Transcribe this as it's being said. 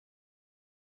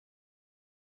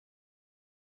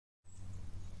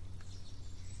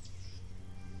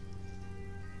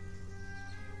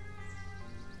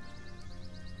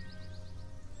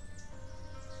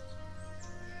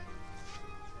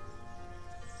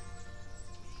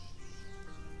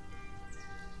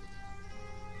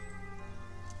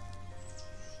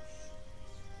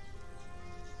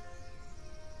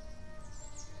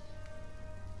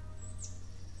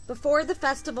Before the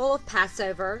festival of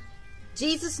Passover,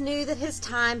 Jesus knew that his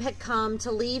time had come to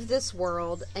leave this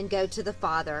world and go to the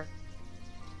Father.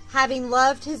 Having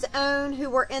loved his own who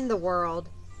were in the world,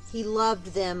 he loved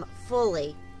them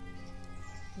fully.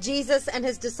 Jesus and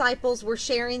his disciples were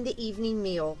sharing the evening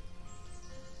meal.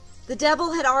 The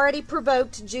devil had already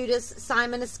provoked Judas,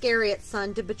 Simon Iscariot's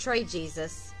son, to betray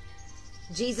Jesus.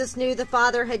 Jesus knew the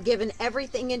Father had given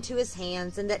everything into his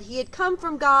hands and that he had come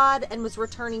from God and was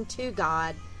returning to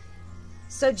God.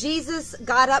 So Jesus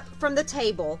got up from the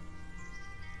table,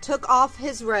 took off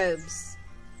his robes.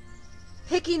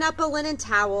 Picking up a linen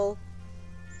towel,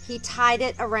 he tied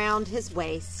it around his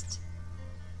waist.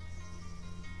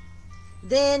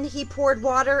 Then he poured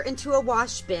water into a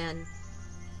wash bin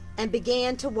and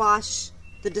began to wash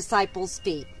the disciples'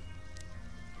 feet.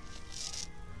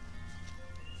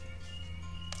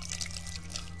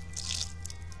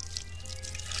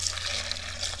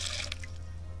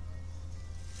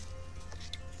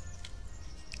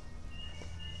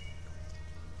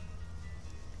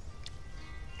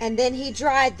 And then he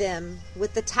dried them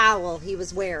with the towel he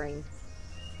was wearing.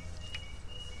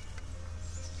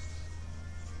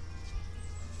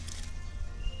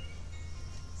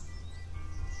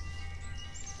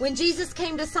 When Jesus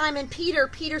came to Simon Peter,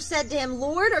 Peter said to him,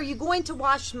 "Lord, are you going to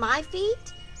wash my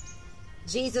feet?"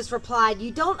 Jesus replied,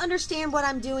 "You don't understand what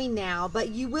I'm doing now, but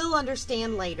you will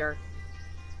understand later."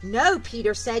 "No,"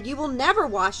 Peter said, "you will never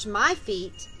wash my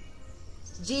feet."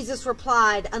 Jesus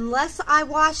replied, "Unless I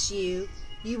wash you,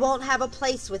 you won't have a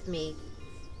place with me."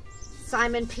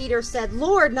 Simon Peter said,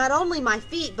 "Lord, not only my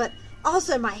feet, but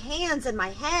also my hands and my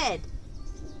head."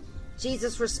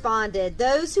 Jesus responded,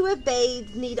 "Those who have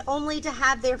bathed need only to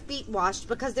have their feet washed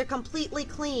because they're completely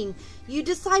clean. You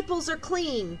disciples are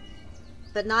clean,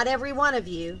 but not every one of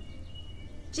you."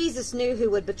 Jesus knew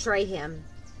who would betray him.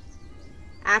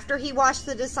 After he washed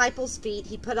the disciples' feet,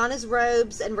 he put on his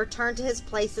robes and returned to his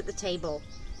place at the table.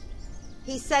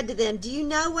 He said to them, "Do you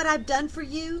know what I've done for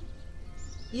you?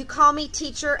 You call me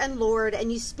teacher and Lord,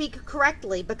 and you speak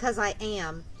correctly because I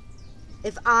am.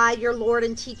 If I, your Lord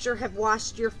and teacher, have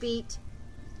washed your feet,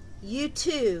 you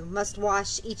too must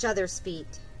wash each other's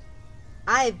feet.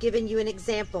 I have given you an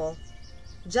example.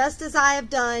 Just as I have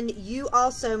done, you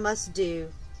also must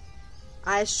do.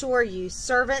 I assure you,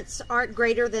 servants aren't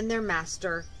greater than their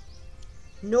master,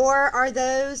 nor are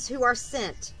those who are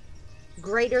sent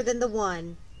greater than the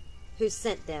one who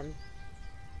sent them."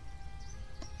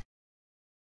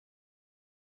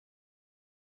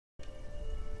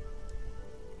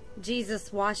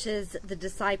 Jesus washes the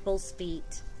disciples'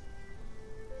 feet.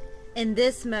 In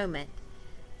this moment,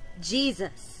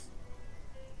 Jesus,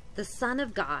 the Son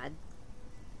of God,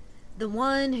 the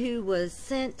one who was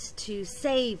sent to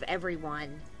save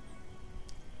everyone,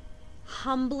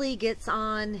 humbly gets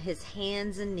on his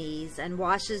hands and knees and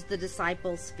washes the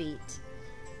disciples' feet,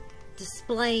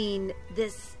 displaying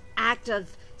this act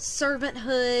of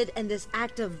servanthood and this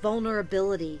act of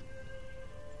vulnerability.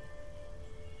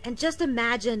 And just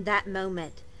imagine that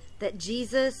moment that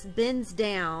Jesus bends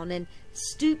down and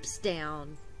stoops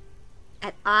down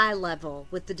at eye level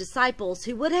with the disciples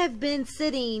who would have been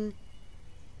sitting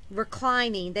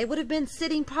reclining. They would have been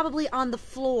sitting probably on the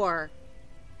floor.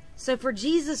 So for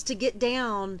Jesus to get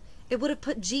down, it would have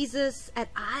put Jesus at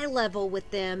eye level with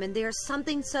them. And there's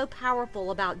something so powerful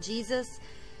about Jesus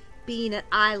being at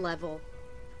eye level.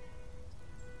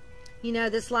 You know,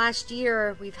 this last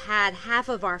year, we've had half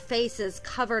of our faces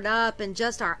covered up and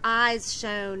just our eyes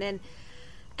shown. And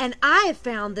I have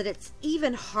found that it's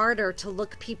even harder to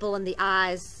look people in the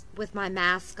eyes with my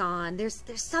mask on. There's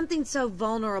something so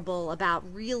vulnerable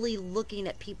about really looking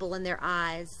at people in their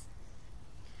eyes.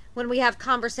 When we have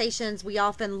conversations, we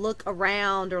often look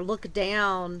around or look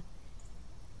down,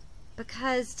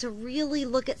 because to really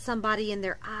look at somebody in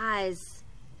their eyes,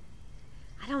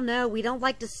 I don't know, we don't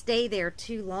like to stay there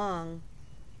too long.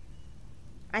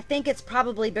 I think it's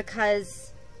probably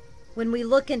because when we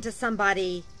look into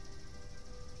somebody,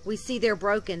 we see their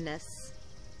brokenness.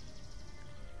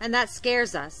 And that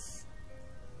scares us,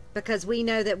 because we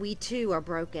know that we too are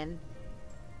broken.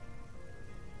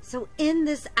 So in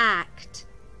this act,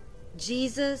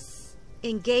 Jesus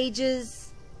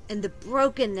engages in the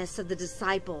brokenness of the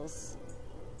disciples.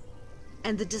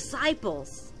 And the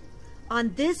disciples,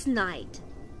 on this night,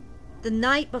 the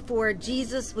night before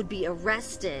Jesus would be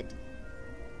arrested,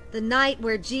 the night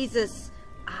where Jesus,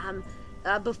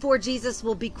 before Jesus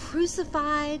will be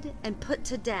crucified and put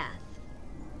to death,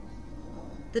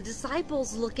 the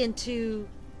disciples look into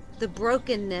the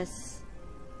brokenness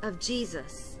of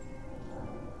Jesus.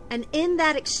 And in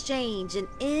that exchange and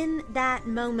in that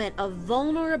moment of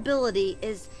vulnerability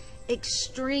is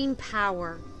extreme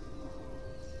power.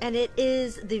 And it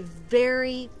is the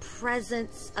very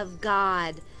presence of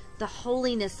God, the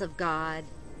holiness of God.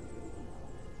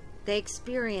 They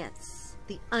experience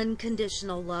the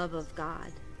unconditional love of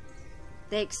God.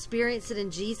 They experience it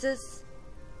in Jesus,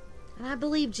 and I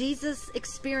believe Jesus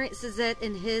experiences it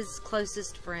in his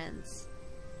closest friends.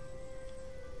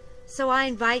 So I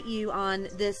invite you on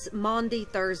this Maundy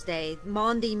Thursday,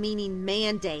 Maundy meaning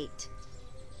mandate,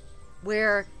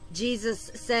 where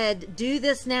Jesus said, do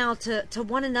this now to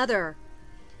one another.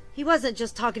 He wasn't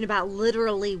just talking about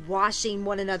literally washing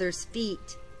one another's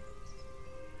feet.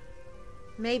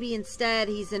 Maybe instead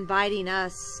he's inviting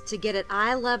us to get at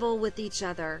eye level with each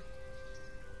other,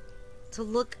 to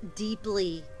look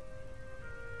deeply,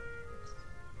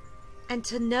 and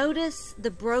to notice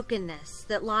the brokenness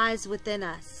that lies within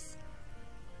us.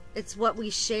 It's what we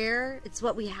share, it's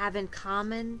what we have in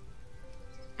common,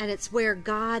 and it's where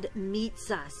God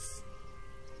meets us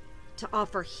to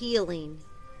offer healing,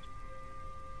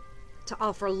 to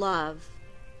offer love,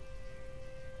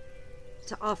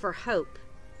 to offer hope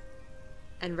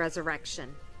and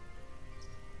resurrection.